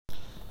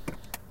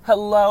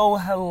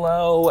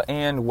Hello,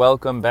 and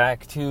welcome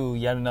back to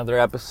yet another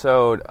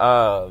episode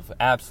of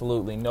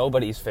absolutely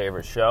nobody's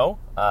favorite show,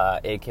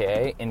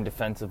 aka In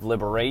Defense of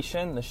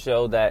Liberation, the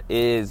show that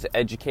is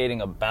educating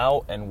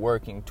about and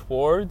working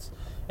towards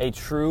a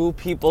true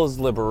people's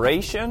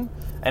liberation,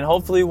 and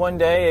hopefully one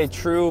day a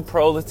true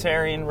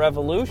proletarian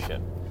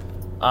revolution.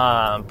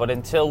 But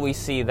until we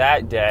see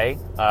that day,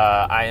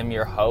 I am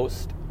your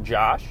host,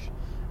 Josh,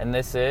 and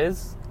this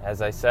is,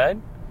 as I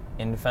said,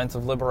 In Defense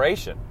of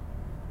Liberation.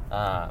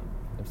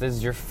 If this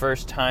is your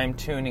first time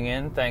tuning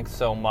in, thanks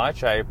so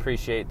much. I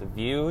appreciate the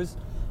views.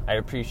 I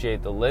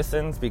appreciate the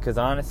listens because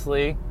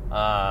honestly,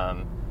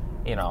 I've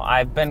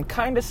been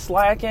kind of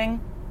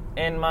slacking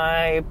in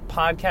my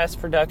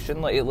podcast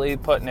production lately,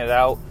 putting it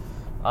out.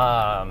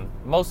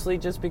 Mostly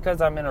just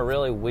because I'm in a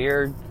really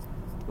weird,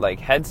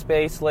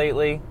 headspace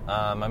lately.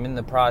 I'm in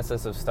the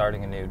process of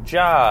starting a new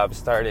job,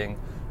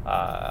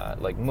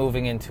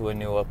 moving into a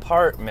new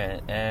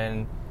apartment,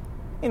 and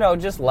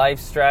just life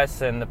stress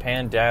and the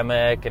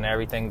pandemic and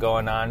everything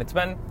going on.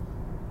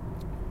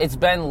 It's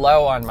been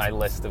low on my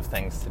list of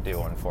things to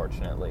do,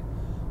 unfortunately.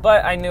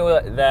 But I knew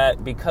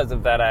that because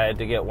of that, I had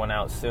to get one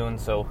out soon.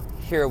 So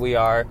here we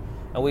are,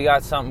 and we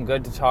got something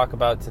good to talk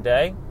about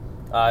today.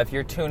 If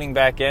you're tuning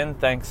back in,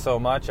 thanks so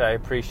much. I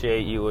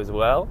appreciate you as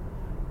well.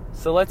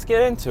 So let's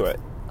get into it.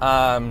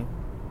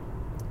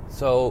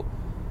 So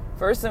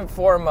first and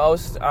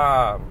foremost,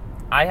 I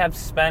have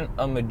spent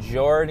a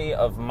majority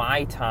of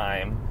my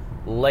time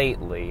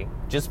lately,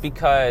 just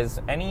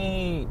because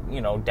any,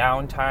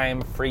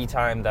 downtime, free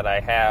time that I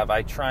have,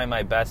 I try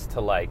my best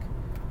to,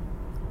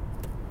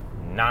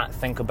 not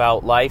think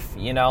about life,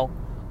 So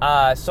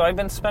I've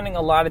been spending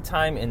a lot of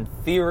time in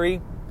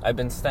theory. I've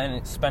been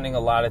spending a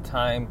lot of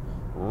time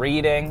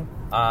reading,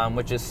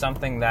 which is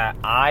something that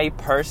I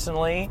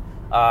personally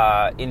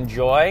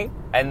enjoy.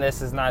 And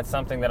this is not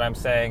something that I'm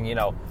saying,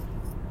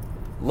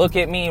 look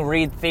at me,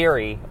 read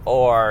theory,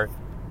 or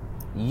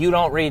you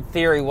don't read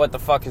theory, what the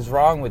fuck is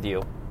wrong with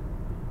you?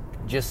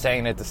 Just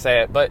saying it to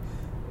say it. But,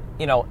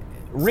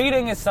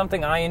 reading is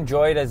something I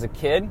enjoyed as a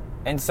kid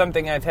and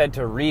something I've had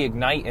to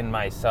reignite in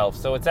myself.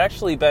 So it's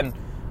actually been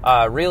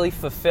really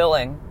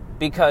fulfilling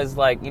because,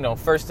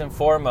 first and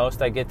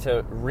foremost, I get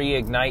to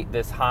reignite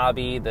this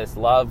hobby, this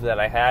love that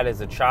I had as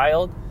a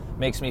child.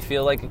 Makes me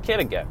feel like a kid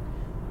again.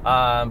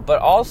 But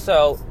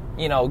also,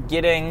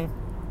 getting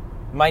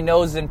my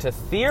nose into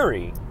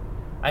theory,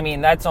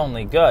 that's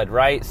only good,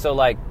 right? So,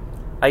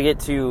 I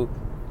get to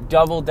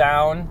double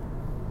down,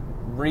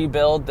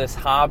 rebuild this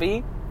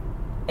hobby,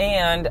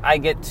 and I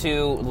get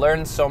to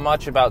learn so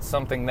much about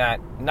something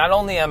that not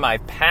only am I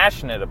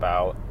passionate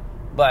about,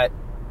 but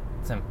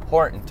it's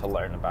important to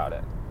learn about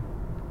it.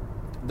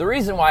 The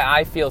reason why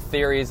I feel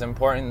theory is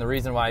important, the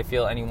reason why I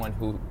feel anyone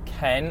who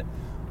can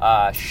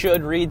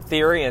should read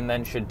theory and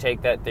then should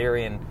take that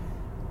theory and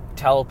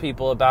tell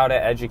people about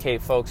it,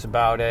 educate folks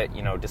about it,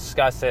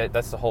 discuss it.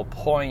 That's the whole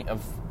point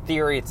of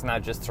theory. It's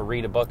not just to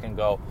read a book and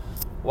go,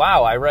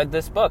 wow, I read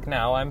this book,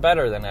 now I'm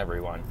better than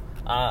everyone.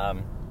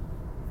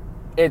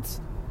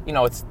 It's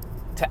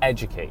to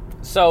educate.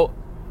 So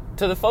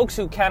to the folks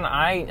who can,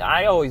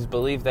 I always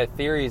believe that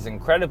theory is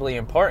incredibly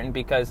important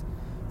because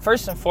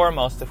first and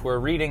foremost, if we're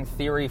reading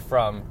theory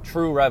from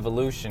true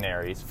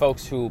revolutionaries,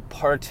 folks who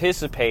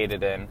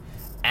participated in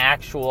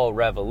actual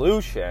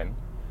revolution,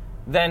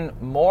 then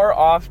more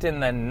often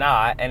than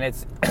not, and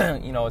it's,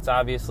 it's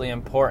obviously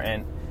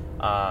important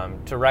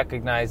to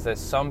recognize that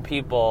some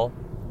people,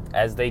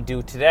 as they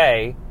do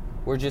today,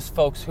 were just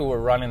folks who were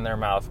running their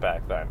mouth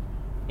back then.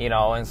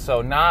 And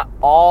so not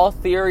all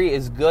theory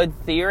is good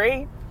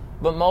theory,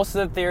 but most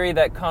of the theory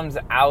that comes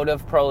out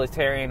of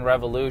proletarian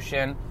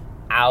revolution,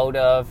 out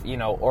of,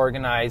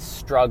 organized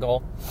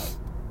struggle,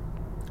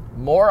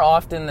 more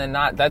often than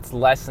not, that's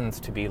lessons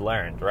to be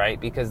learned, right?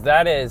 Because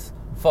that is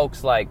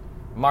folks like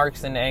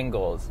Marx and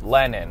Engels,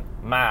 Lenin,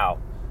 Mao,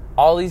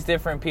 all these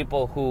different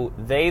people who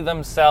they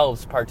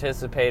themselves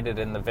participated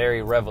in the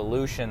very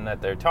revolution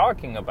that they're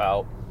talking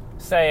about,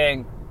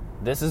 saying,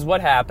 this is what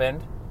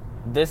happened,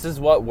 this is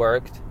what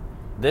worked,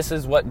 this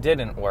is what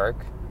didn't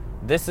work,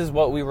 this is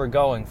what we were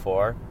going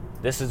for,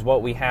 this is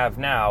what we have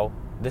now,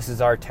 this is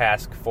our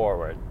task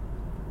forward.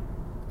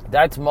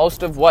 That's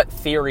most of what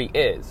theory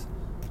is.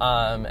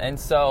 And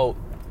so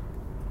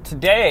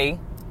today,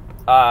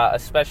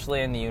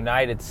 especially in the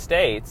United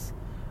States,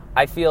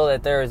 I feel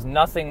that there is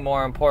nothing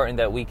more important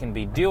that we can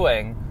be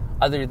doing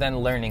other than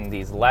learning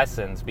these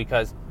lessons,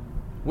 because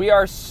we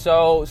are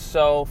so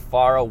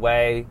far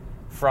away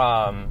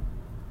from,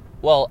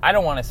 well, I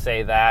don't want to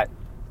say that.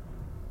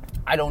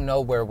 I don't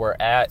know where we're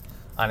at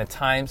on a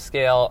time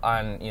scale,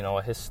 on,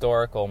 a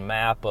historical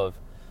map of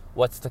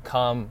what's to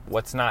come,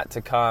 what's not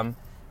to come.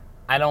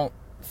 I don't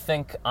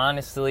think,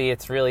 honestly,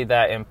 it's really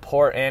that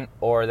important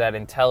or that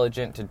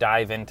intelligent to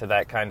dive into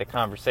that kind of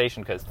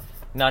conversation because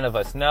none of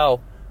us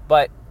know.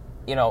 But,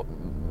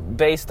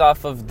 based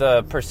off of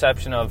the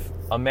perception of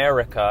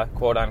America,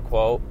 quote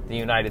unquote, the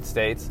United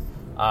States,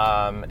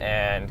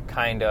 and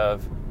kind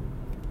of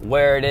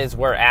where it is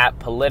we're at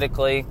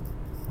politically,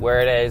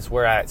 where it is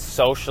we're at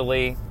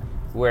socially,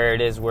 where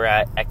it is we're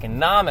at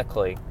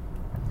economically,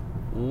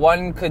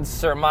 one could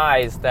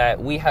surmise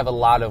that we have a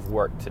lot of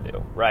work to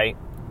do, right?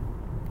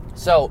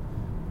 So,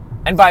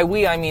 and by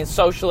we, I mean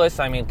socialists,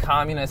 I mean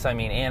communists, I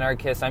mean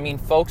anarchists, I mean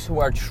folks who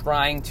are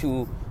trying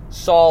to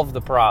solve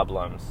the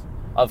problems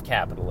of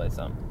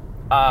capitalism.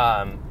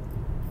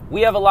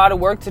 We have a lot of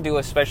work to do,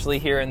 especially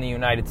here in the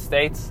United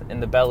States,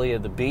 in the belly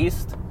of the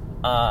beast.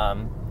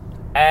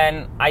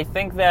 And I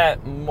think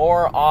that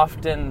more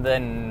often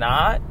than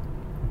not,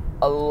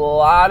 a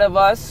lot of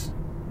us,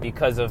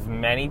 because of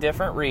many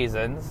different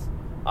reasons,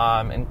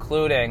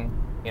 including,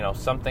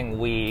 something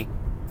we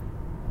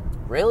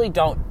really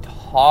don't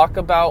talk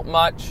about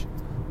much,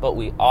 but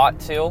we ought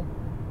to,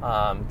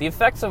 the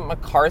effects of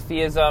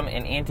McCarthyism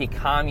and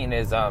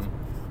anti-communism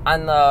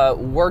on the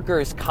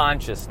workers'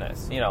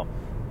 consciousness.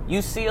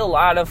 You see a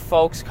lot of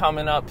folks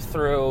coming up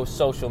through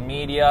social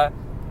media,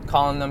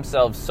 calling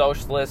themselves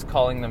socialists,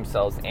 calling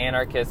themselves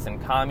anarchists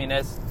and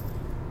communists,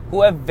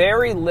 who have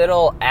very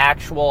little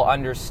actual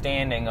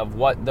understanding of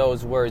what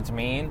those words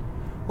mean,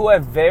 who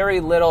have very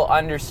little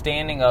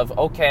understanding of,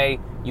 okay,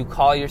 you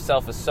call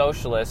yourself a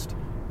socialist,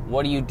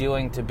 what are you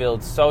doing to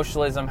build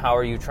socialism? How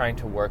are you trying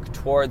to work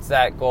towards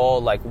that goal?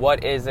 Like,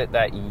 what is it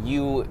that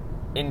you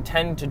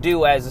intend to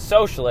do as a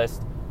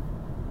socialist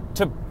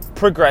to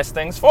progress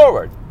things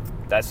forward?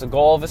 That's the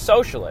goal of a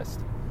socialist.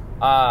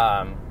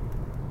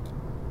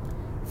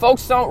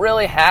 Folks don't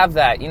really have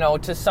that.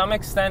 To some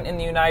extent in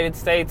the United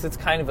States, it's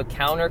kind of a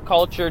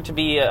counterculture to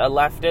be a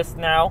leftist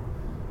now.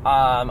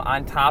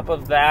 On top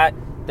of that,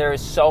 there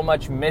is so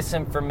much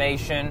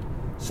misinformation,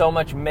 so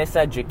much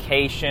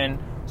miseducation,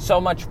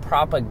 so much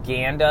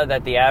propaganda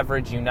that the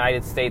average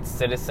United States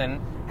citizen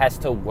has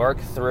to work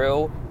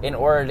through in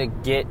order to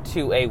get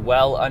to a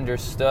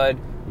well-understood,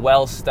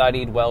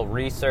 well-studied,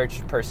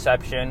 well-researched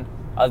perception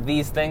of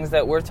these things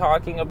that we're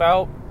talking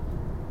about.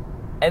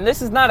 And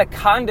this is not a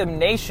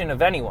condemnation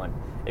of anyone.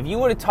 If you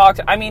would have talked,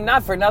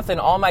 not for nothing,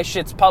 all my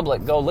shit's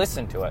public, go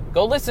listen to it.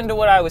 Go listen to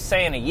what I was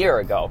saying a year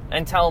ago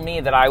and tell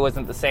me that I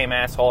wasn't the same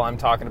asshole I'm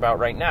talking about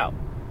right now.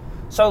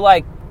 So,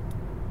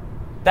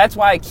 that's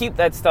why I keep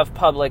that stuff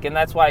public, and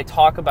that's why I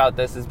talk about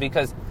this, is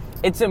because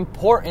it's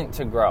important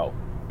to grow.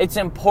 It's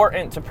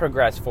important to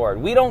progress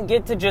forward. We don't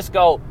get to just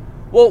go,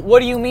 well, what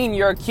do you mean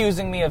you're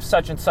accusing me of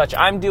such and such?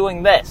 I'm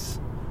doing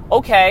this.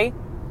 Okay,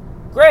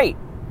 great.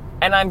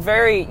 And I'm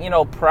very,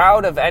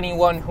 proud of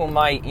anyone who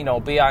might,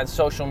 be on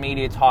social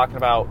media talking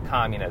about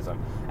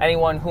communism.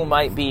 Anyone who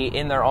might be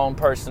in their own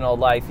personal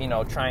life,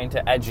 trying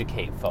to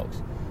educate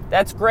folks.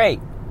 That's great.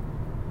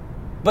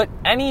 But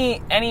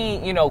any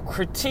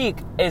critique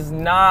is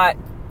not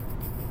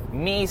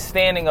me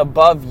standing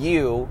above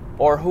you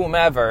or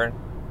whomever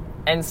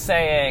and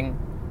saying,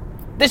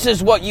 this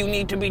is what you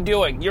need to be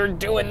doing. You're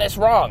doing this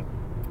wrong.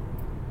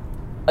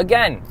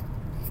 Again,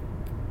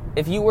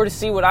 if you were to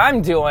see what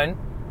I'm doing,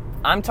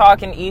 I'm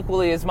talking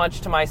equally as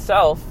much to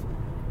myself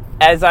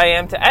as I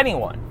am to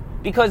anyone.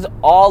 Because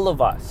all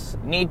of us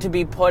need to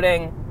be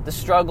putting the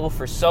struggle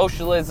for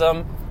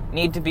socialism,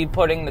 need to be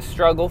putting the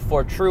struggle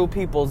for true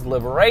people's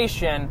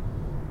liberation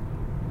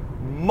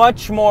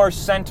much more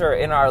center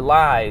in our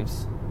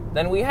lives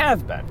than we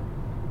have been.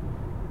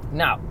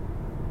 Now,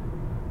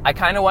 I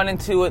kind of went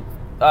into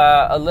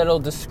a little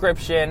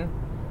description,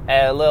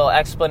 a little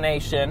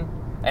explanation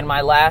in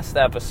my last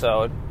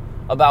episode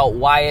about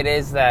why it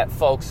is that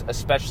folks,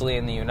 especially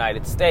in the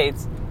United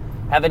States,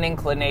 have an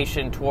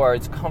inclination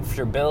towards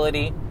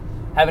comfortability,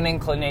 have an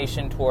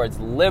inclination towards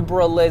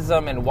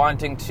liberalism and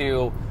wanting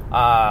to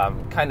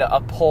kind of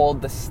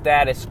uphold the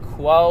status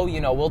quo.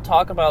 We'll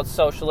talk about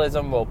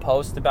socialism, we'll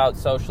post about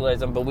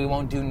socialism, but we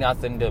won't do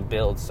nothing to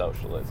build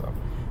socialism.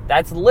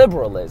 That's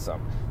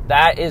liberalism.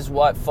 That is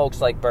what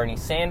folks like Bernie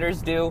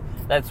Sanders do.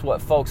 That's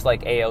what folks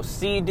like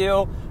AOC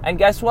do. And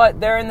guess what?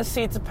 They're in the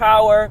seats of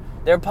power.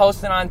 They're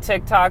posting on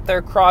TikTok.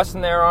 They're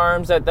crossing their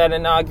arms at that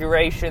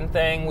inauguration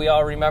thing. We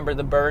all remember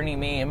the Bernie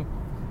meme.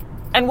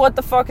 And what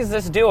the fuck is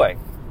this doing?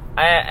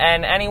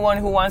 And anyone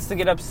who wants to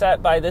get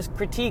upset by this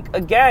critique,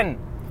 again,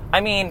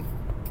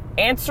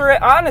 answer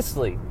it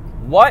honestly.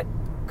 What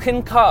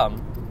can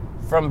come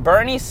from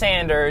Bernie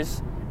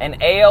Sanders and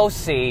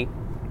AOC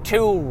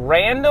to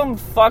random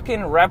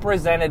fucking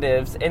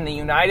representatives in the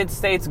United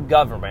States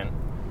government,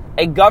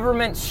 a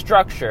government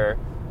structure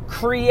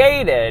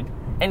created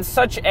in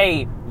such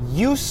a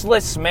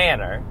useless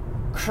manner,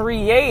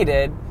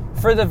 created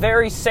for the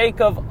very sake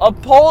of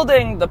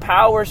upholding the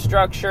power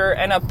structure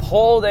and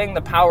upholding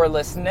the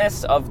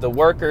powerlessness of the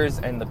workers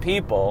and the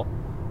people?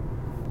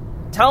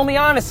 Tell me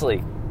honestly,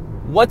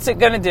 what's it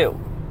going to do?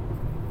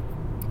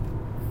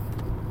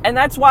 And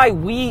that's why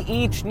we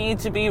each need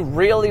to be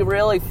really,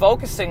 really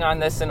focusing on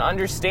this and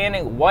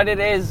understanding what it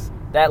is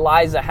that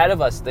lies ahead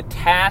of us. The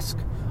task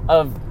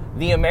of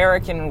the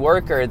American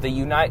worker,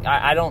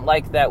 I don't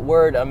like that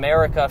word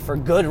America for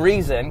good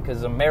reason,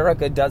 because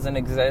America doesn't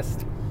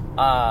exist.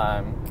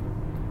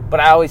 But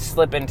I always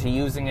slip into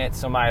using it,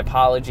 so my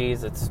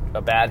apologies. It's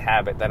a bad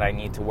habit that I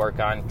need to work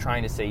on,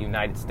 trying to say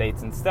United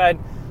States instead.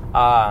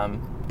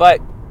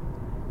 But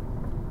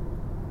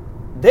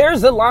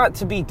there's a lot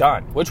to be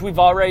done, which we've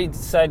already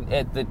said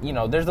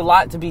there's a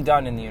lot to be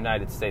done in the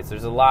United States.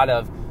 There's a lot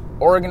of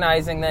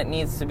organizing that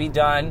needs to be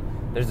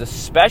done. There's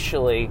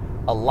especially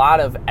a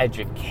lot of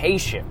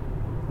education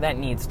that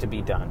needs to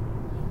be done.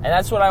 And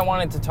that's what I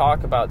wanted to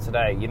talk about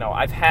today.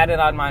 I've had it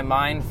on my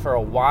mind for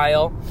a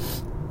while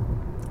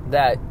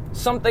that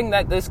something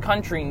that this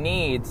country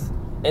needs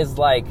is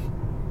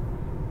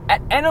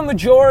and a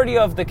majority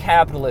of the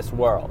capitalist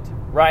world,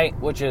 right,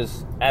 which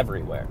is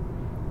everywhere.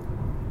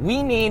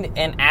 We need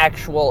an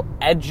actual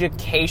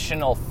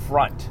educational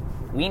front.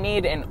 We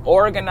need an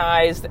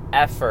organized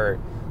effort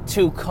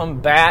to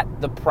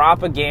combat the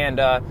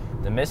propaganda,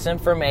 the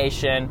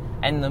misinformation,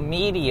 and the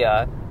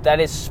media that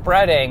is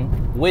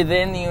spreading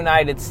within the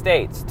United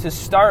States, to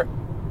start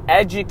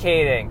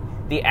educating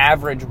the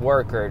average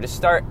worker, to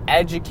start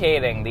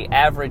educating the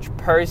average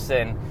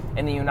person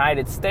in the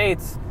United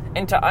States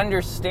into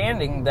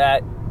understanding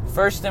that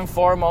first and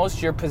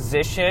foremost, your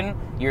position,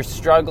 your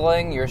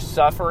struggling, your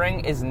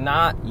suffering is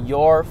not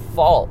your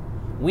fault.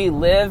 We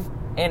live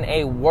in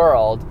a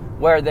world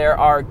where there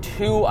are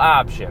two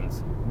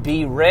options: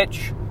 be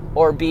rich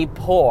or be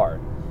poor.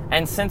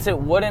 And since it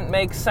wouldn't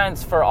make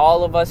sense for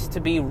all of us to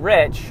be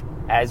rich,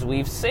 as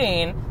we've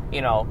seen,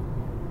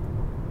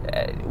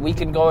 we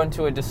can go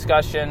into a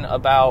discussion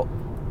about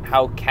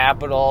how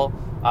capital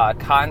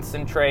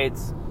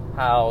concentrates,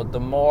 how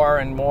the more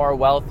and more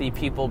wealthy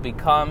people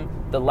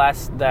become, the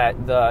less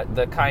that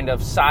the kind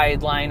of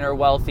sideliner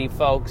wealthy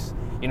folks,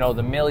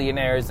 the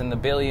millionaires in the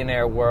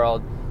billionaire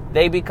world,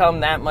 they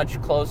become that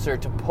much closer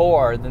to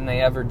poor than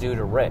they ever do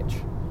to rich.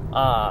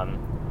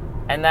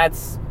 And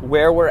that's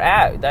where we're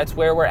at. That's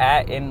where we're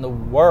at in the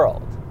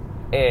world.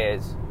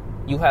 Is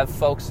you have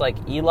folks like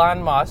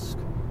Elon Musk,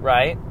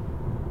 right?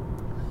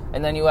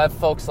 And then you have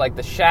folks like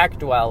the shack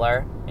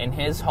dweller in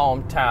his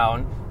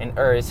hometown,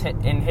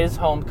 in his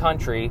home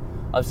country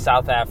of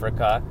South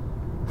Africa,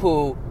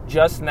 who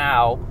just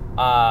now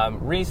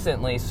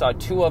recently saw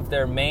two of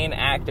their main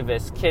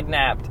activists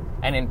kidnapped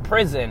and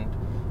imprisoned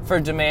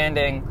for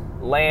demanding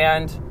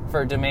land,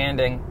 for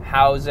demanding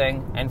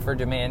housing, and for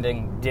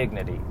demanding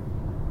dignity.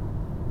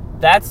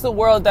 That's the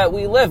world that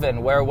we live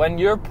in, where when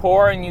you're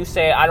poor and you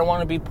say, I don't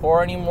want to be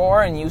poor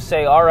anymore, and you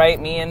say, all right,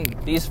 me and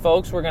these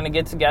folks, we're going to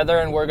get together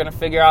and we're going to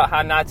figure out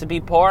how not to be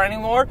poor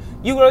anymore,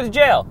 you go to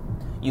jail.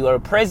 You go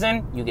to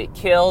prison, you get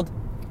killed,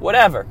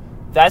 whatever.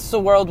 That's the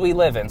world we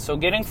live in. So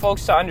getting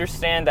folks to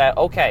understand that,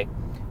 okay,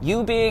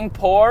 you being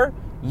poor,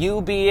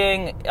 you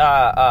being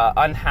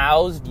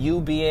unhoused,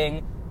 you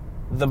being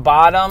the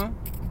bottom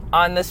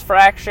on this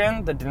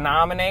fraction, the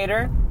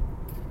denominator,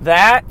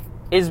 that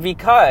is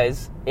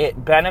because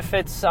it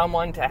benefits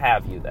someone to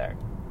have you there.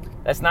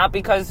 That's not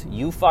because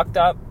you fucked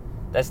up.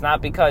 That's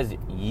not because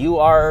you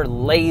are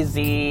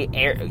lazy,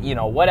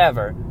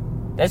 whatever.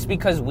 That's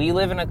because we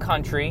live in a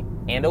country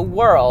and a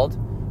world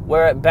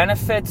where it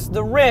benefits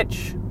the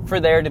rich for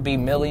there to be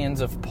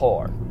millions of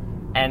poor.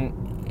 And,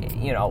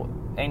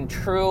 in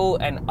true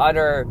and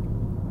utter,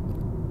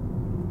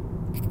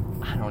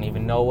 I don't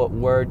even know what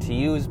word to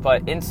use,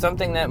 but in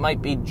something that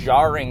might be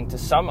jarring to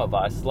some of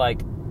us,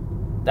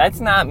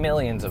 that's not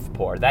millions of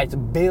poor. That's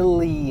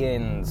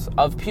billions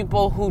of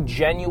people who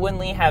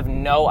genuinely have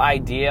no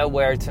idea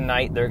where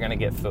tonight they're going to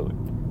get food.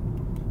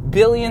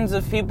 Billions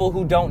of people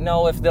who don't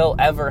know if they'll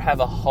ever have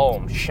a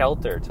home,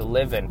 shelter to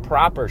live in,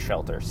 proper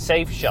shelter,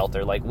 safe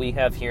shelter like we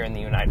have here in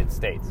the United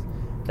States.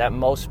 That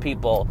most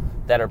people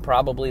that are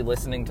probably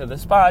listening to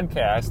this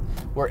podcast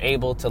were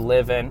able to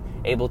live in,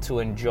 able to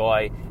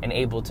enjoy, and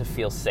able to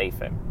feel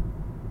safe in.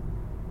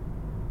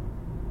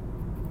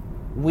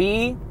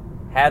 We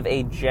have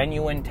a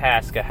genuine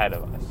task ahead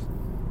of us.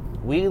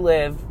 We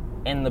live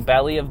in the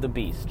belly of the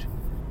beast.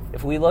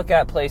 If we look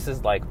at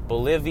places like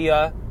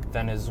Bolivia,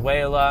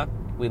 Venezuela,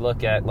 we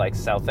look at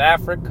South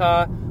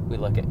Africa, we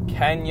look at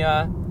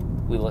Kenya,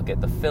 we look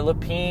at the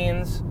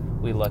Philippines,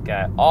 we look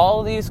at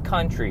all these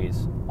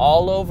countries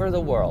all over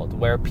the world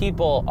where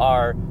people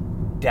are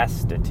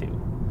destitute,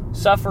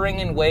 suffering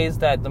in ways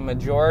that the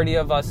majority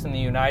of us in the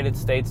United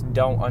States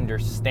don't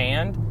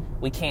understand.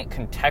 We can't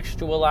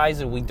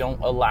contextualize it. We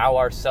don't allow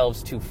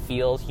ourselves to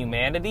feel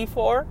humanity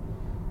for.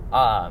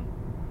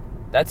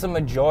 That's a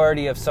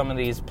majority of some of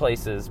these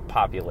places'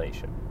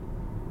 population.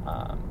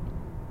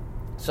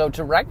 So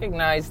to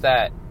recognize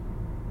that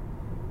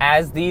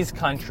as these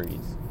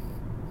countries,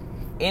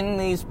 in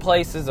these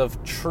places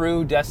of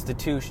true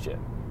destitution,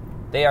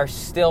 they are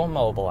still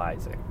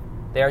mobilizing.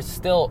 They are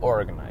still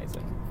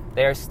organizing.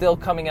 They are still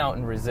coming out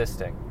and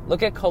resisting.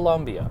 Look at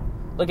Colombia.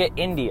 Look at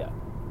India.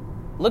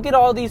 Look at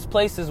all these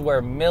places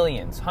where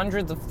millions,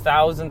 hundreds of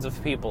thousands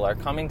of people are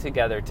coming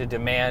together to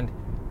demand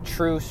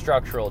true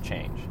structural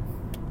change.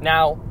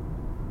 Now,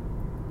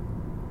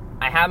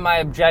 I have my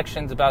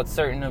objections about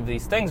certain of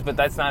these things, but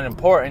that's not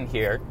important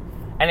here.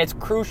 And it's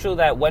crucial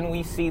that when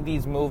we see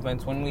these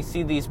movements, when we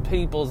see these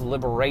people's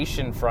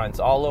liberation fronts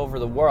all over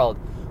the world,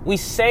 we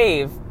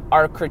save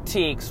our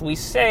critiques, we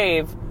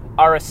save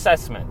our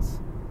assessments,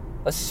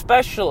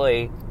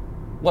 especially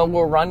when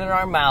we're running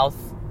our mouth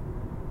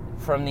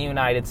from the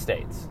United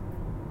States.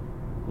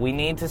 We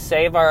need to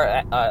save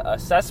our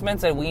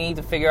assessments, and we need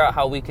to figure out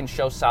how we can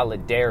show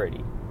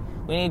solidarity.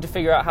 We need to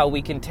figure out how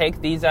we can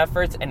take these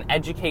efforts and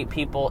educate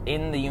people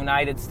in the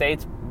United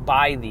States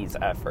by these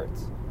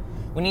efforts.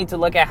 We need to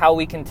look at how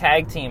we can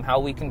tag team, how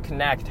we can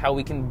connect, how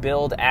we can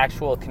build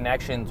actual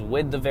connections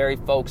with the very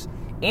folks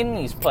in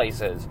these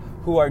places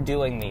who are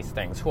doing these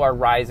things, who are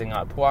rising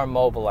up, who are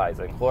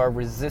mobilizing, who are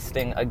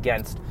resisting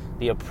against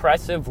the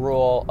oppressive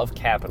rule of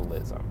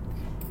capitalism.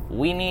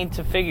 We need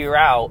to figure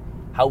out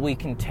how we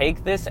can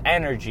take this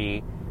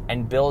energy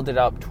and build it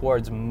up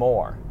towards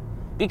more.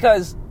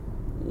 Because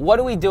what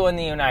do we do in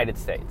the United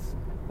States?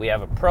 We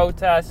have a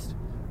protest,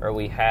 or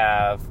we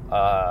have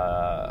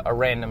a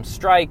random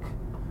strike,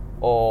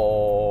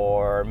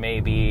 or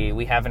maybe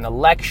we have an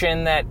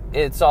election that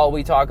it's all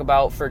we talk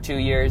about for 2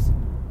 years.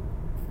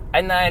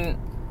 And then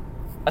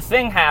a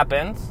thing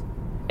happens,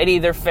 it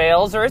either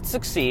fails or it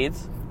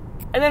succeeds,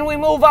 and then we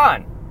move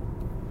on.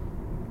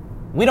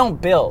 We don't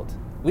build,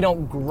 we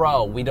don't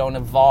grow, we don't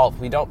evolve,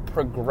 we don't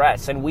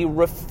progress, and we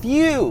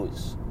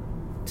refuse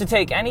to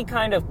take any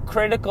kind of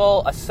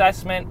critical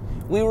assessment.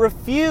 We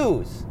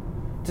refuse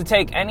to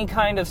take any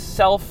kind of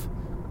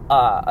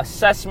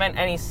self-assessment,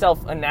 any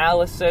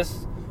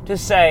self-analysis to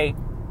say,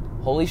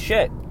 holy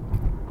shit,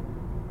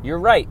 you're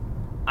right,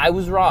 I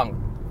was wrong.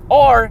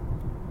 Or,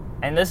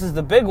 and this is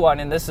the big one,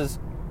 and this is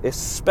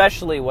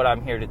especially what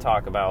I'm here to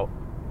talk about,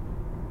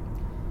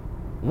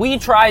 we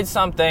tried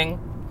something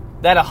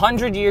that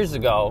 100 years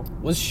ago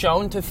was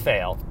shown to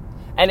fail,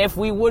 and if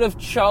we would have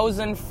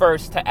chosen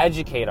first to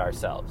educate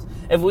ourselves,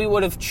 if we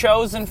would have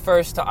chosen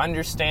first to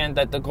understand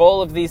that the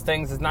goal of these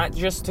things is not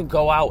just to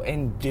go out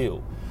and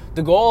do.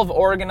 The goal of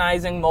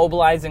organizing,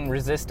 mobilizing,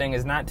 resisting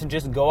is not to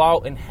just go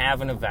out and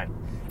have an event.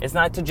 It's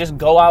not to just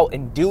go out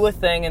and do a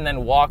thing and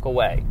then walk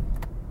away.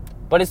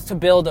 But it's to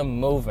build a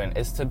movement.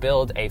 It's to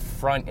build a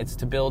front. It's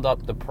to build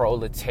up the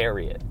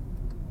proletariat.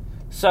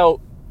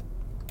 So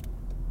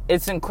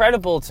it's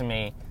incredible to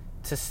me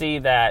to see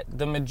that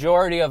the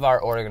majority of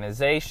our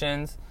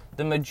organizations,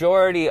 the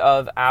majority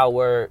of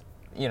our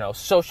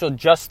social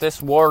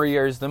justice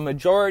warriors, the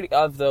majority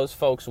of those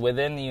folks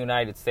within the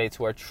United States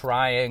who are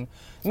trying,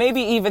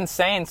 maybe even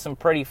saying some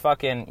pretty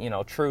fucking,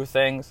 true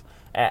things,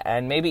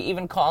 and maybe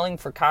even calling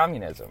for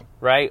communism,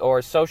 right?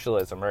 Or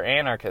socialism or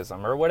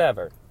anarchism or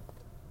whatever.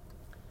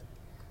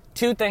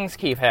 Two things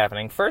keep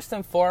happening. First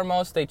and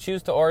foremost, they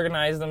choose to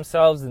organize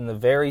themselves in the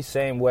very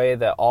same way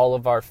that all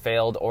of our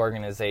failed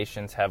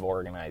organizations have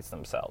organized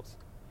themselves.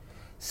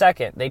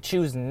 Second, they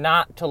choose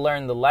not to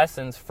learn the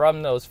lessons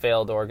from those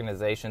failed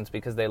organizations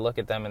because they look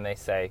at them and they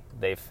say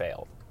they've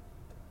failed.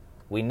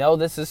 We know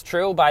this is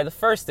true by the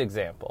first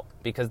example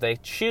because they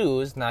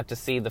choose not to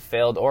see the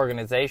failed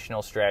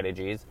organizational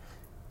strategies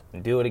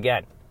and do it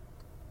again.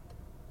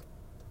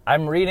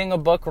 I'm reading a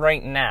book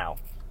right now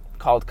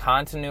called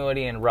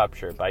Continuity and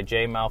Rupture by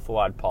J.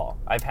 Malfawad Paul.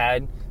 I've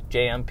had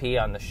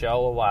JMP on the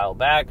show a while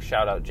back.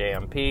 Shout out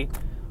JMP.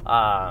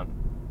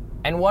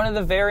 And one of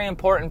the very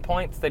important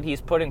points that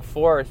he's putting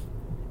forth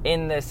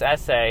in this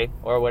essay,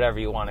 or whatever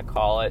you want to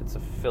call it, it's a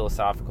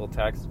philosophical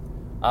text,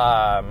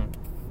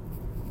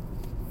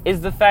 is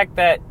the fact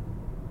that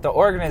the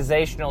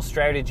organizational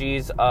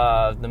strategies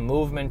of the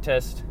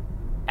movementist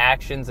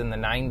actions in the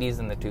 90s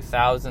and the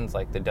 2000s,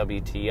 like the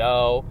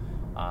WTO,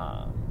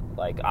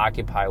 like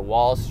Occupy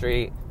Wall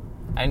Street,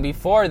 and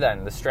before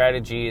then, the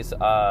strategies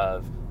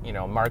of,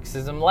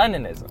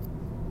 Marxism-Leninism,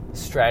 the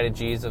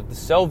strategies of the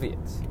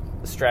Soviets,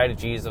 the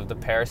strategies of the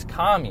Paris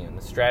Commune,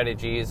 the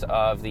strategies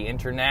of the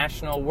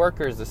International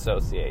Workers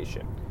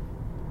Association.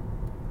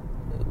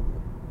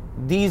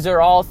 These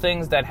are all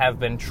things that have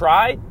been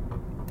tried.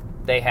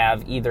 They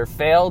have either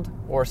failed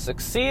or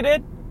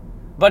succeeded,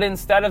 but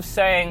instead of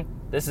saying,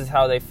 this is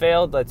how they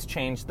failed, let's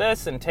change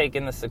this and take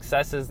in the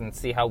successes and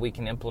see how we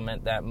can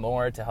implement that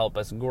more to help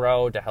us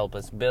grow, to help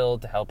us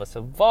build, to help us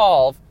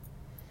evolve,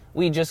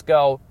 we just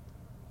go,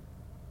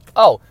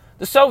 oh,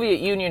 the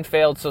Soviet Union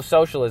failed, so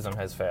socialism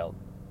has failed.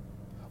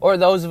 Or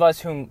those of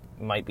us who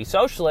might be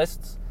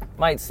socialists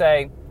might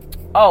say,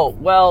 oh,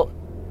 well,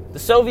 the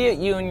Soviet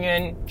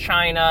Union,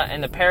 China,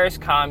 and the Paris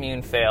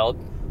Commune failed,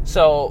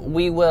 so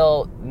we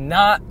will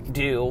not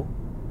do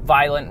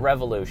violent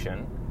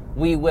revolution.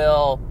 We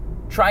will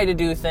try to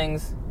do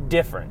things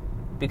different,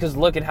 because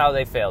look at how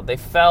they failed. They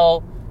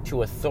fell to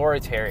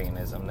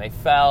authoritarianism. They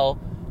fell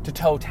to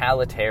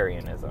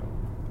totalitarianism.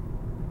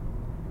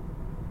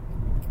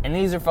 And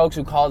these are folks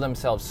who call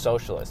themselves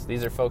socialists.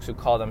 These are folks who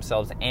call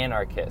themselves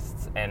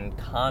anarchists and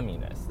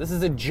communists. This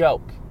is a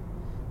joke.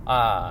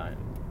 And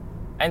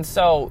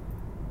so,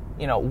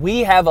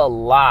 we have a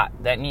lot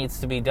that needs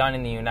to be done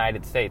in the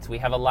United States. We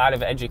have a lot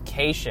of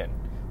education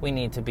we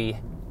need to be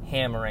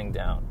hammering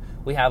down.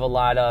 We have a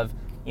lot of,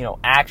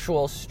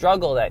 actual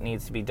struggle that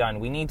needs to be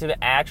done. We need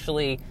to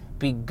actually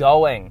be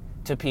going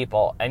to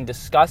people and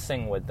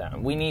discussing with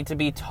them. We need to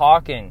be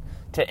talking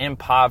to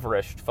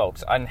impoverished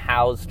folks,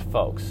 unhoused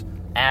folks,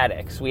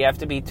 addicts. We have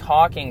to be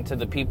talking to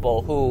the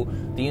people who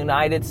the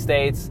United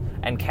States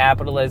and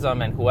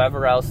capitalism and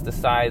whoever else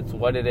decides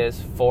what it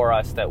is for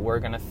us that we're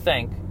going to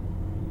think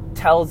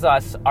tells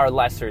us are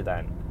lesser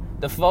than,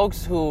 the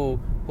folks who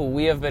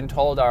we have been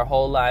told our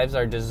whole lives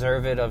are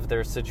deserving of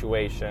their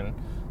situation,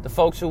 the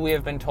folks who we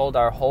have been told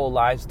our whole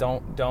lives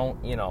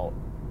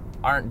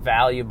aren't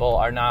valuable,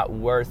 are not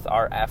worth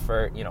our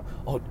effort,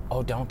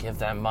 don't give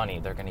them money,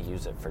 they're going to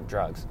use it for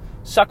drugs.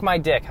 Suck my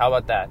dick, how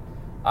about that?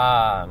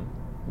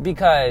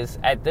 Because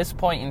at this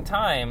point in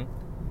time,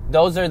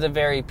 those are the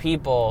very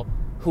people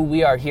who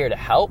we are here to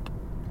help.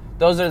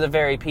 Those are the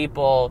very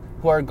people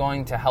who are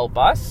going to help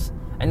us.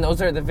 And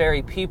those are the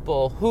very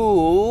people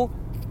who,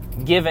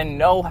 given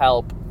no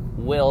help,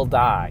 will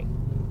die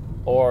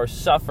or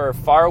suffer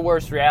far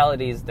worse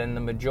realities than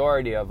the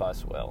majority of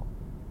us will.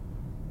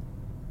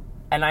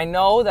 And I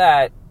know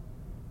that,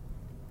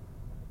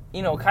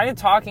 kind of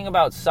talking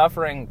about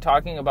suffering,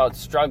 talking about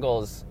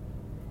struggles,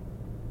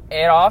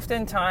 it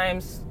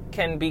oftentimes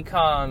can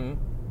become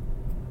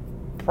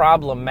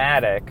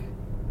problematic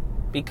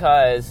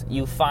because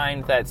you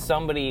find that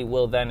somebody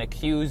will then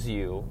accuse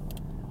you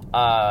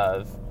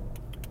of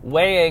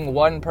weighing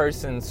one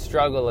person's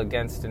struggle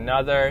against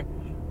another.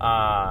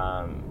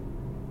 And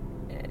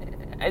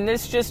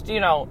this just,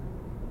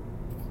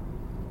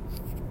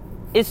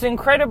 it's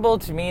incredible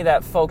to me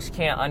that folks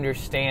can't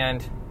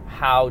understand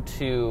how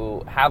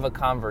to have a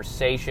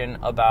conversation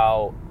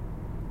about,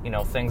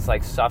 things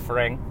like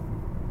suffering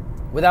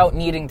without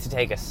needing to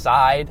take a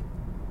side.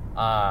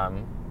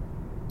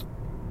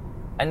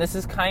 And this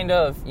is kind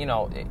of,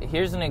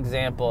 here's an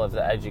example of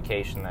the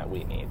education that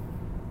we need.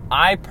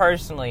 I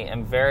personally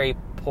am very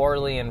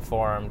poorly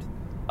informed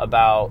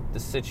about the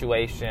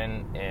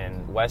situation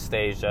in West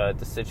Asia,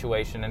 the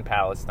situation in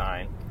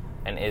Palestine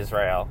and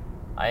Israel.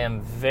 I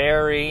am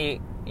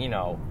very,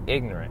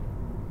 ignorant.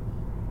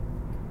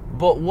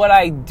 But what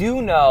I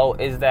do know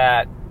is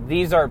that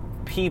these are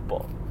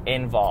people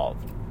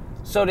involved.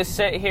 So to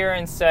sit here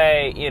and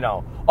say,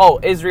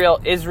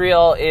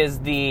 Israel is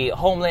the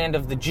homeland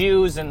of the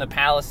Jews and the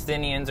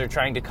Palestinians are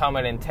trying to come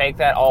in and take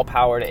that, all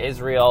power to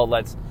Israel,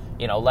 let's,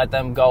 let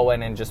them go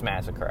in and just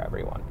massacre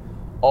everyone.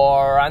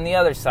 Or on the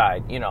other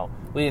side,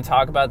 we can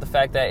talk about the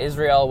fact that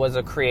Israel was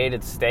a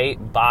created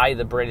state by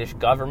the British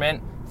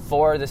government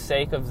for the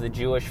sake of the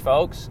Jewish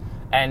folks,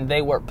 and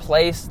they were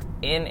placed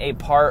in a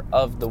part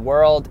of the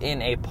world,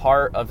 in a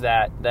part of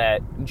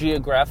that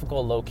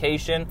geographical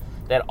location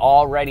that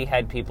already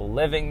had people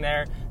living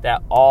there,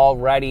 that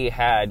already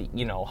had,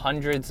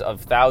 hundreds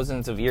of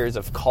thousands of years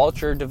of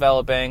culture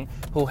developing,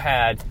 who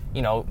had,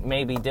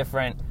 maybe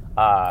different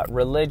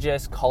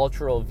religious,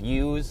 cultural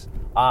views,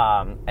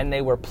 and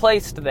they were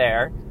placed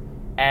there,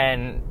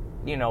 and,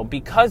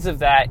 because of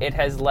that, it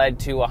has led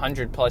to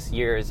 100+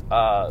 years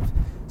of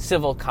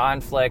civil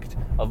conflict,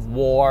 of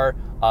war,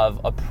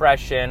 of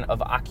oppression,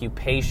 of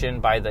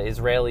occupation by the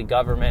Israeli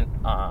government,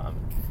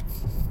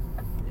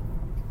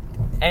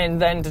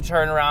 and then to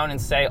turn around and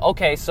say,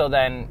 okay, so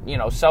then,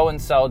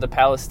 so-and-so, the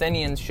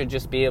Palestinians should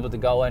just be able to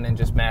go in and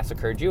just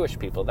massacre Jewish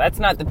people. That's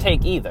not the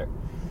take either.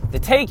 The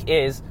take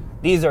is,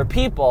 these are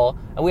people,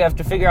 and we have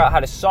to figure out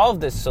how to solve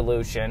this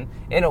solution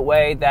in a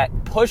way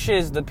that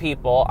pushes the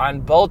people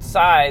on both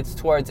sides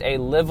towards a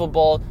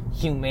livable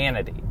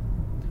humanity.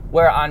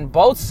 Where on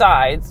both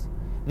sides,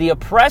 the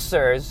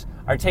oppressors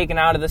are taken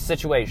out of the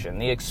situation.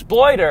 The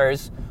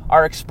exploiters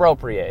are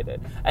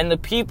expropriated. And the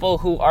people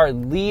who are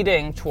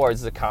leading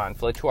towards the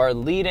conflict, who are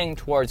leading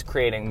towards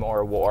creating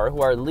more war,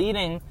 who are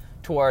leading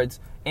towards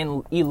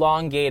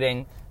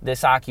elongating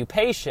this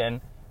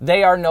occupation,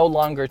 they are no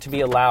longer to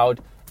be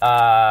allowed,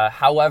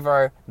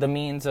 however the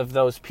means of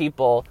those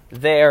people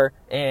there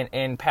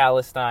in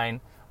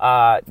Palestine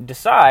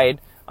decide,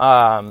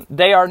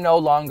 they are no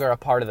longer a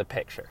part of the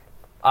picture.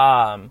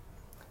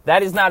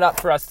 That is not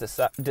up for us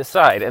to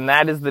decide, and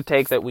that is the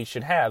take that we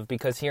should have,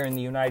 because here in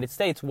the United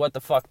States, what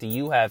the fuck do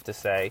you have to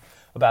say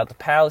about the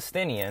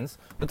Palestinians?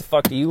 What the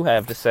fuck do you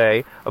have to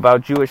say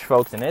about Jewish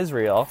folks in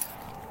Israel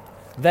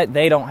that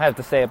they don't have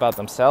to say about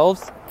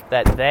themselves,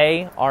 that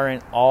they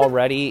aren't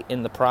already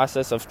in the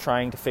process of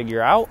trying to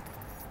figure out?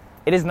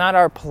 It is not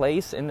our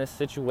place in this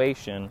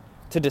situation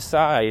to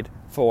decide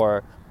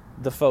for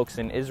the folks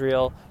in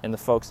Israel and the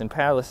folks in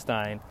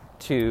Palestine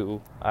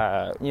to,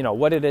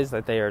 what it is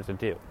that they are to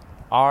do.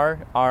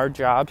 Our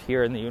job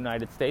here in the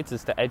United States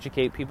is to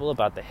educate people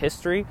about the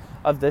history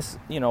of this,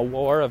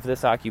 war, of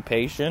this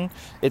occupation.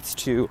 It's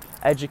to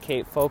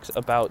educate folks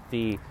about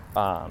the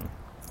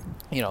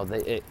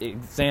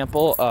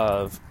example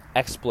of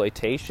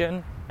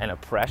exploitation and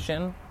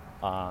oppression,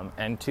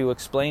 and to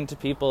explain to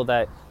people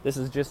that this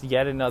is just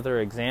yet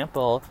another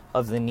example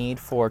of the need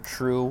for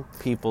true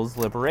people's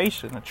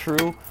liberation, a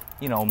true,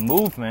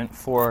 movement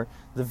for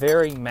the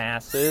very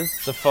masses,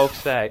 the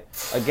folks that,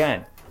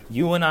 again,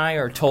 you and I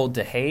are told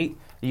to hate,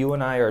 you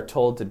and I are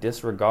told to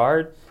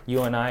disregard,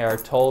 you and I are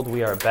told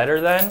we are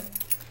better than.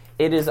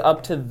 It is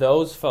up to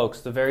those folks,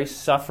 the very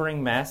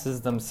suffering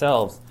masses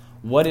themselves,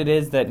 what it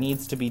is that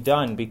needs to be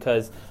done,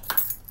 because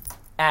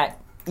at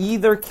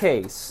either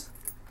case,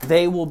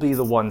 they will be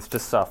the ones to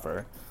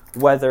suffer.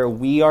 Whether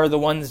we are the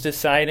ones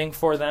deciding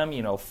for them,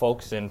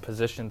 folks in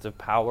positions of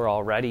power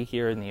already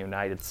here in the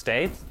United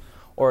States,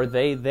 or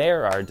they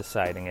there are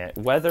deciding it.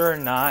 Whether or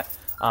not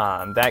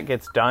that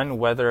gets done,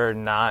 whether or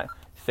not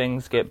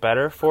things get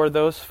better for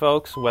those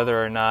folks,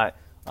 whether or not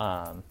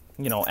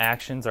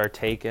actions are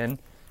taken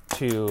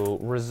to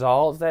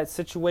resolve that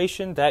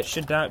situation, that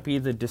should not be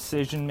the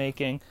decision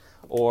making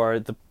or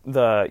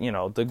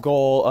the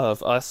goal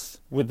of us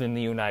within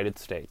the United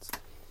States.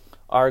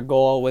 Our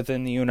goal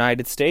within the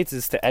United States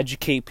is to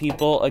educate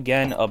people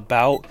again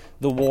about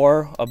the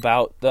war,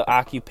 about the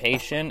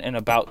occupation, and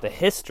about the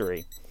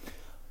history.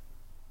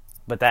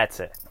 But that's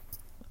it.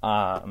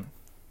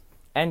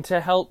 And to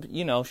help,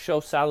 show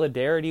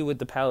solidarity with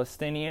the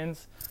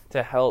Palestinians,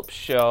 to help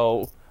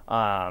show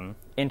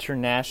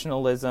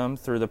internationalism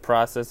through the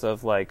process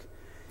of,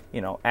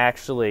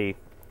 actually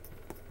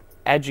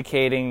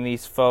educating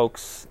these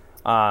folks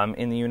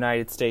in the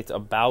United States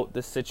about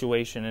the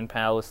situation in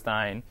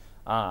Palestine,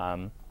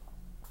 and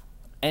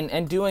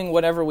doing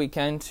whatever we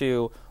can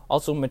to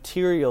also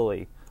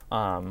materially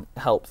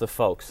help the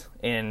folks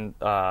in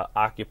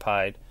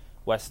occupied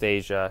West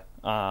Asia,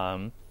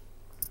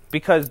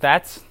 because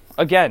that's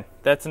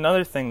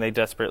another thing they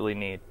desperately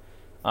need.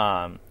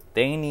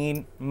 They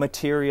need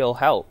material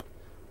help.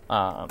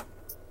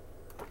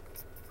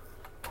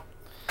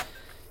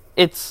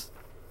 It's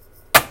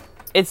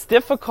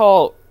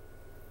difficult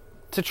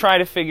to try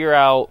to figure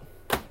out,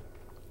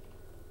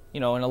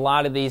 in a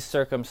lot of these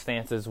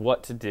circumstances,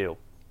 what to do.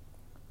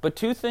 But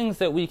two things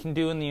that we can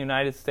do in the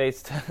United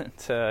States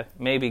to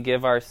maybe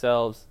give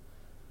ourselves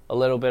a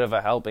little bit of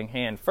a helping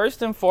hand.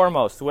 First and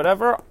foremost,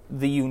 whatever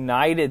the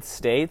United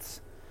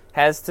States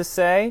has to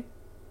say,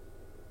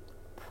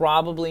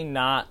 probably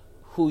not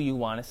who you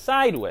want to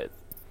side with.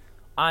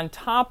 On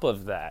top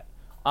of that,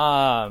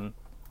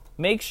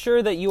 make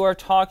sure that you are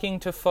talking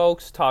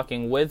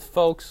with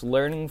folks,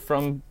 learning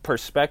from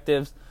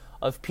perspectives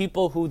of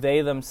people who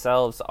they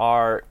themselves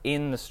are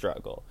in the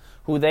struggle,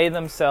 who they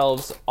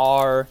themselves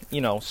are,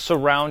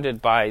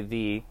 surrounded by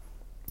the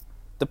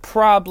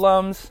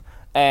problems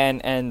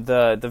and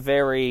the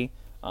very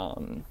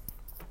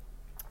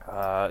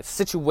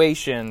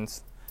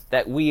situations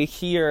that we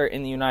here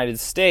in the United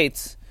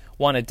States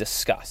want to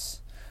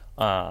discuss.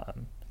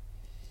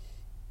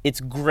 It's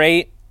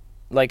great,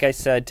 like I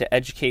said, to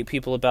educate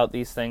people about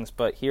these things,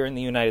 but here in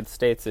the United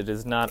States, it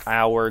is not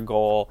our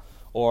goal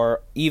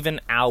or even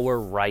our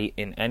right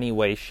in any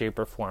way, shape,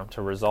 or form to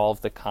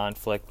resolve the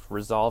conflict,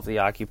 resolve the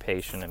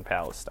occupation in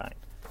Palestine.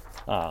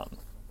 But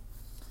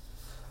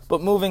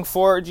moving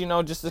forward,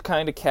 just to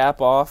kind of cap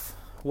off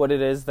what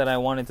it is that I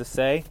wanted to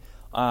say,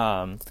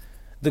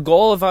 the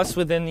goal of us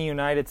within the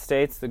United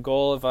States, the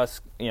goal of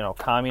us,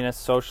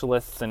 communists,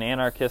 socialists, and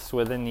anarchists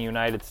within the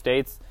United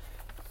States,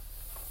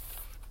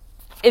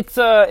 it's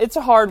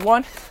a hard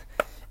one.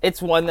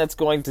 It's one that's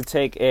going to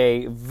take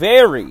a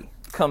very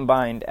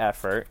combined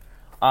effort.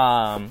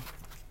 But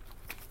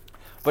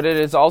it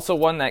is also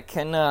one that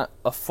cannot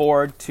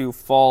afford to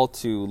fall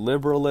to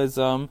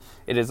liberalism.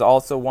 It is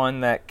also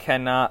one that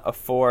cannot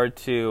afford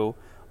to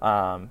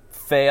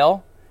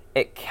fail.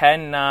 It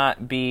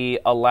cannot be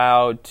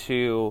allowed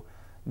to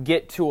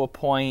get to a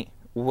point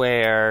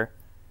where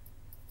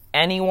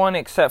anyone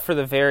except for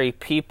the very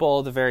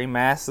people, the very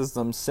masses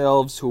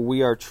themselves who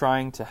we are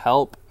trying to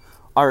help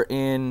are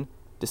in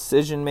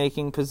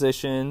decision-making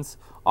positions,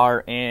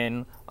 are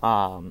in,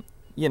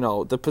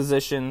 the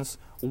positions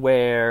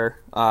where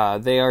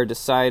they are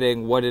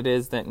deciding what it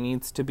is that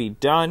needs to be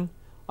done.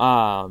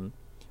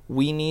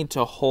 We need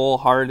to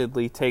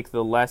wholeheartedly take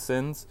the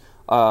lessons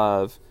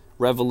of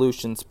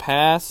revolutions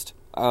past,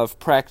 of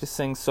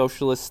practicing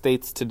socialist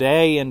states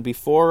today and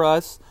before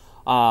us,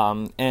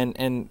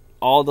 and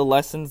all the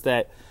lessons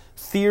that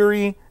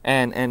theory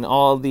and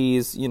all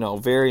these,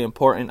 very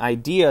important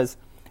ideas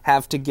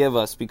have to give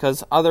us,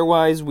 because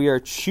otherwise we are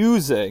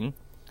choosing,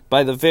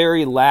 by the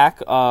very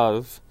lack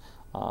of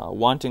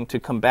wanting to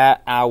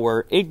combat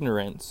our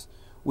ignorance,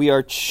 we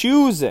are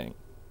choosing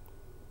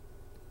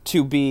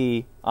to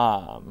be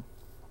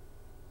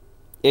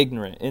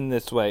ignorant in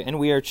this way, and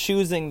we are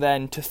choosing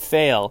then to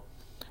fail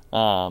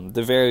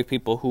the very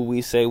people who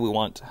we say we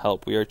want to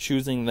help. We are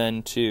choosing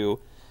then to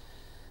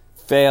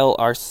fail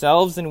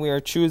ourselves, and we are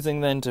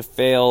choosing then to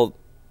fail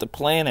the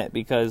planet,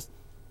 because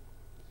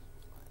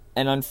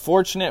an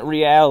unfortunate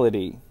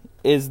reality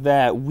is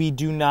that we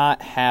do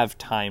not have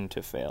time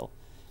to fail.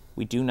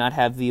 We do not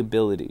have the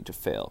ability to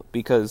fail,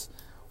 because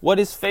what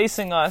is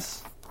facing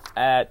us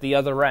at the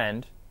other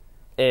end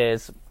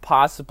is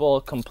possible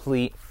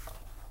complete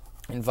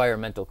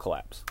environmental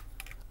collapse.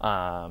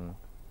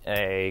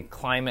 A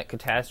climate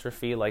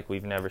catastrophe like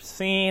we've never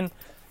seen,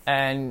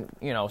 and,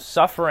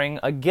 suffering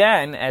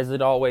again, as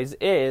it always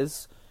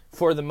is,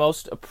 for the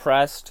most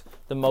oppressed,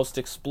 the most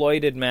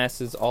exploited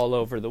masses all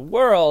over the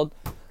world,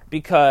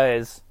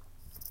 because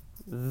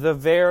the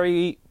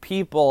very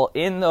people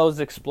in those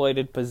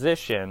exploited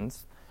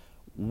positions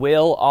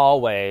will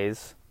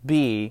always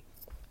be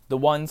the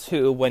ones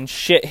who, when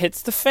shit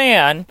hits the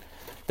fan,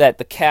 that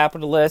the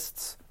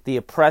capitalists, the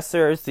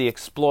oppressors, the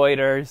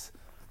exploiters,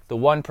 the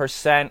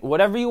 1%,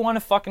 whatever you want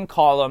to fucking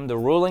call them, the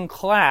ruling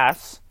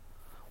class,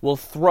 will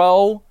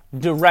throw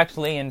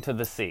directly into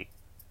the sea.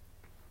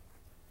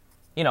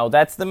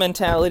 That's the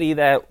mentality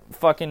that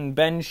fucking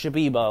Ben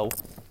Shabibo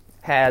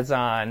has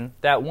on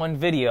that one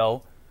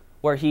video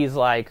where he's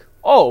like,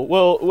 oh,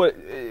 well,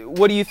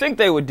 what do you think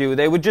they would do?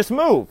 They would just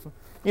move.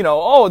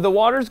 Oh, the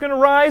water's going to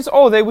rise?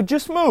 Oh, they would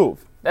just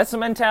move. That's the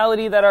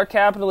mentality that our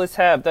capitalists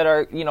have, that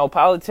our,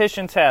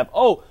 politicians have.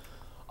 Oh,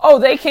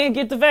 they can't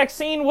get the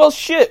vaccine? Well,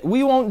 shit,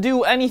 we won't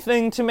do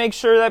anything to make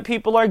sure that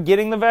people are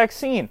getting the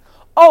vaccine.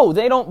 Oh,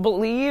 they don't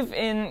believe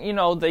in,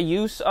 the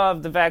use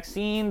of the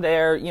vaccine.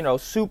 They're,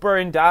 super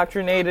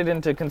indoctrinated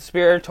into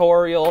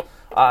conspiratorial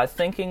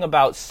thinking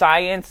about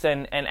science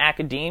and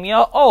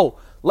academia. Oh,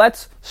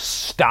 let's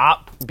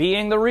stop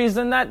being the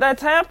reason that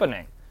that's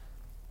happening.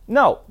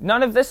 No,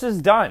 none of this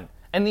is done.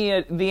 And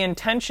the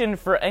intention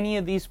for any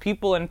of these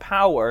people in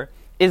power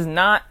is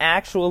not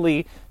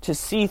actually to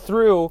see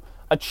through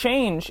a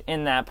change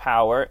in that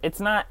power. It's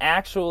not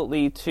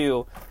actually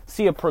to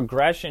see a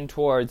progression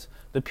towards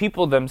the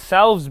people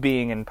themselves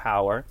being in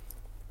power.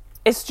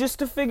 It's just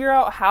to figure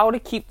out how to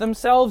keep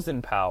themselves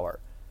in power.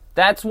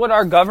 That's what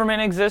our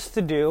government exists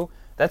to do.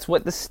 That's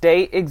what the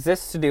state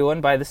exists to do.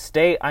 And by the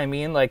state, I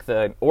mean like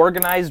the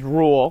organized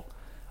rule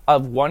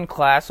of one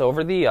class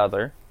over the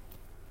other.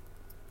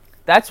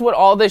 That's what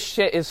all this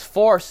shit is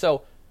for.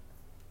 So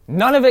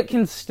none of it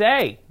can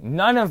stay.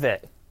 None of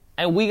it.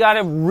 And we got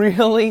to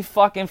really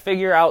fucking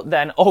figure out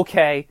then,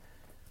 okay,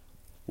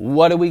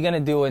 what are we going to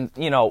do? And,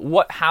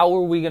 how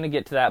are we going to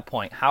get to that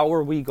point? How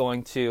are we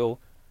going to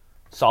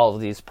solve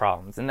these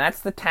problems? And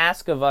that's the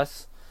task of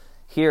us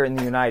here in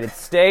the United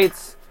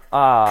States.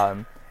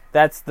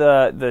 That's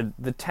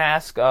the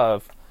task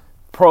of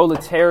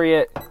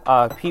proletariat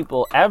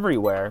people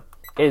everywhere,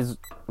 is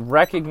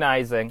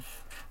recognizing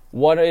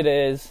what it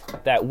is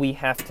that we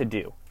have to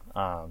do.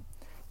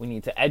 We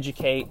need to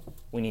educate,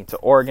 we need to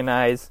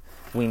organize,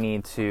 we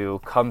need to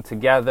come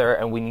together,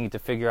 and we need to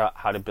figure out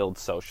how to build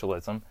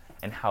socialism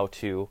and how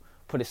to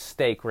put a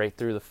stake right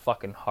through the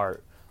fucking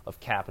heart of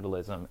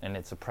capitalism and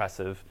its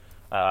oppressive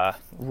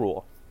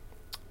rule.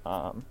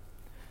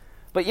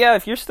 But yeah,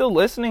 if you're still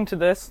listening to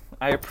this,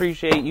 I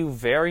appreciate you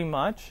very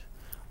much.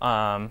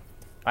 I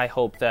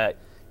hope that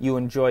you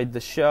enjoyed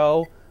the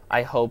show.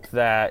 I hope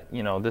that,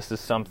 this is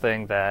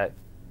something that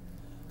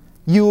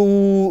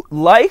you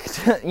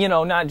liked,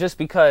 not just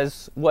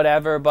because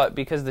whatever, but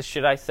because the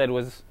shit I said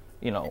was,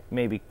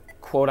 maybe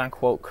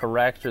quote-unquote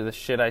correct, or the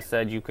shit I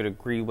said you could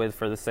agree with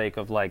for the sake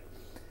of,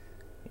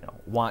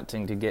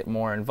 wanting to get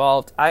more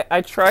involved.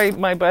 I try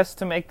my best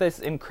to make this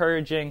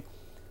encouraging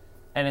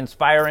and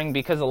inspiring,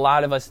 because a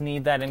lot of us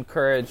need that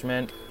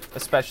encouragement,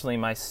 especially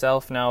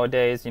myself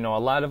nowadays. A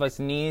lot of us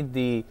need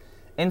the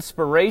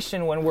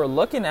inspiration when we're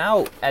looking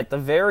out at the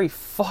very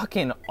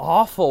fucking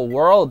awful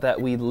world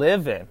that we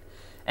live in,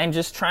 and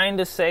just trying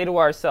to say to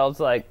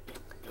ourselves,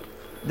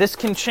 this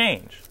can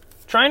change.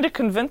 Trying to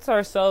convince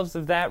ourselves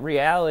of that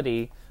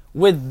reality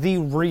with the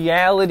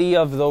reality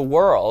of the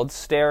world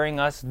staring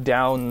us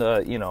down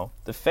the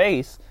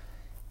face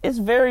is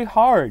very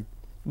hard.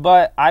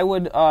 But I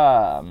would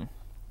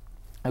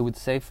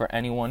say for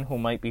anyone who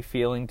might be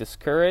feeling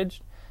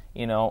discouraged,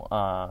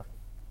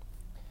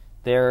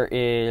 there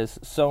is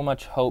so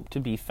much hope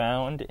to be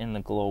found in the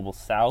global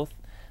South.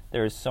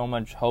 There is so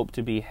much hope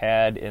to be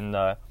had in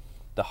the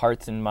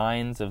hearts and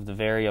minds of the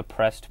very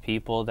oppressed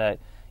people that,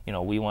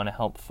 we want to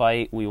help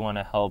fight. We want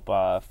to help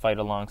fight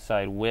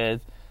alongside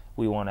with.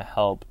 We want to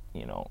help,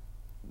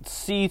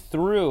 see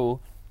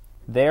through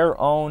their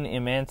own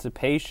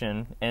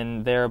emancipation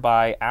and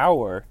thereby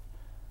our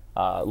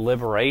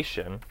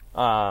liberation.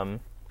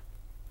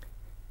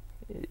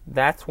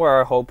 That's where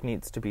our hope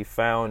needs to be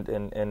found,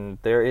 and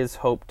there is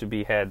hope to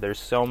be had. There's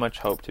so much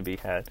hope to be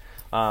had.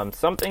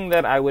 Something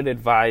that I would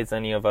advise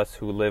any of us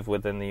who live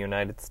within the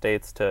United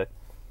States to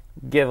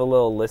give a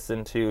little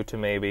listen to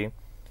maybe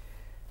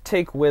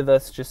take with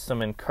us just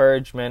some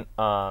encouragement.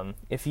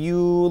 If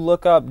you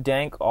look up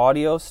Dank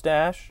Audio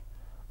Stash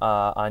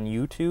on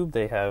YouTube,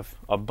 they have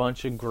a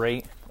bunch of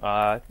great,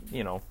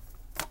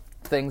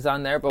 things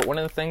on there. But one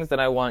of the things that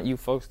I want you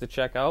folks to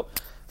check out,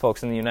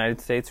 folks in the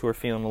United States who are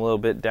feeling a little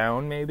bit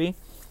down maybe,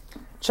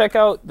 check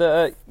out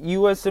the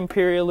U.S.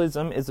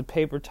 Imperialism is a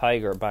Paper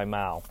Tiger by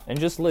Mao. And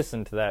just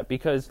listen to that,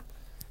 because,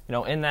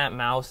 in that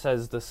Mao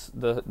says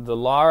the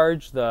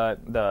large,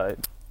 the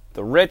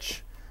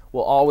rich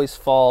will always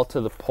fall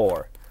to the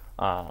poor.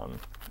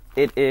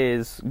 It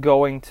is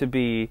going to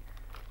be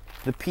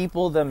the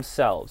people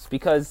themselves,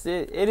 because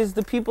it is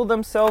the people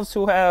themselves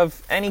who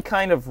have any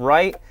kind of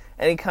right,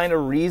 any kind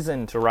of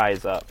reason to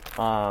rise up.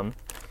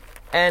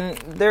 And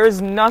there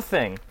is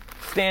nothing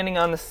standing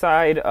on the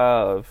side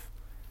of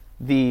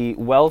the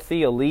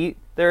wealthy elite.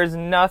 There is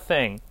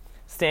nothing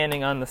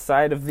standing on the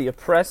side of the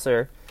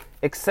oppressor,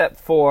 except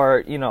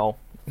for,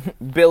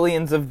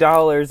 billions of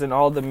dollars and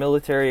all the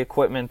military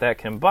equipment that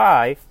can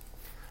buy.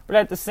 But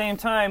at the same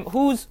time,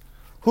 who's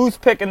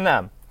picking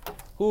them?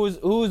 Who's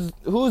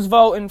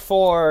voting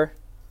for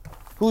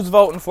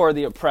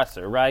the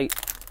oppressor, right?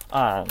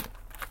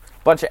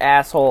 Bunch of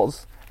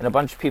assholes and a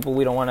bunch of people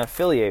we don't want to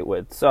affiliate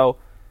with. So,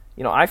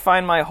 I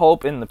find my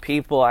hope in the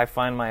people. I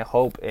find my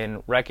hope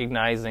in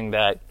recognizing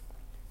that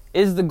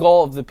is the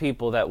goal of the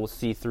people that will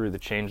see through the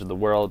change of the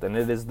world, and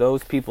it is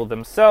those people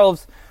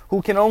themselves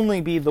who can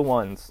only be the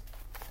ones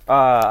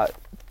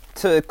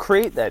to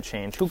create that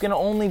change, who can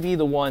only be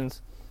the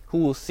ones who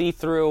will see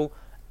through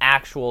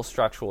actual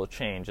structural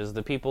change, is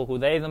the people who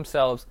they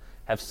themselves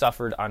have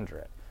suffered under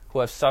it, who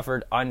have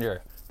suffered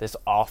under this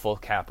awful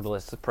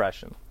capitalist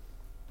suppression.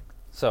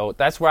 So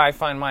that's where I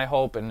find my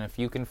hope, and if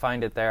you can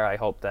find it there, I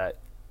hope that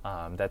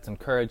that's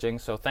encouraging.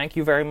 So thank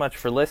you very much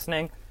for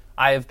listening.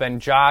 I have been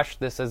Josh.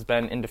 This has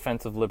been In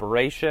Defense of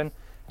Liberation,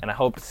 and I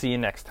hope to see you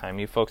next time.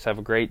 You folks have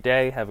a great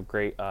day. Have a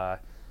great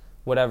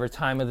whatever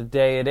time of the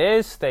day it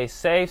is. Stay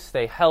safe.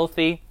 Stay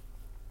healthy.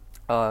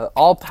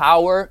 All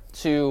power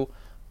to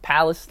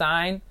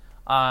Palestine.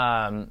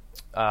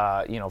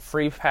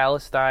 Free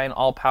Palestine.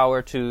 All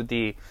power to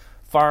the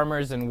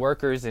farmers and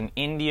workers in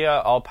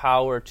India. All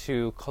power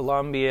to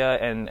Colombia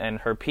and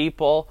her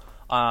people.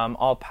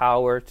 All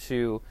power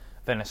to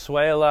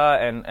Venezuela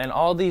and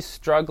all these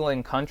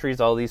struggling countries,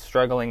 all these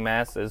struggling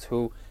masses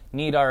who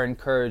need our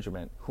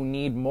encouragement, who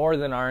need more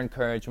than our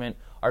encouragement,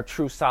 our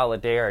true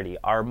solidarity,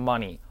 our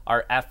money,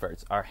 our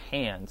efforts, our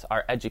hands,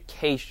 our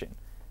education.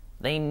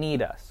 They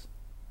need us.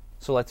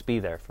 So let's be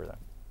there for them.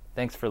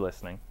 Thanks for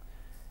listening.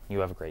 You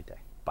have a great day.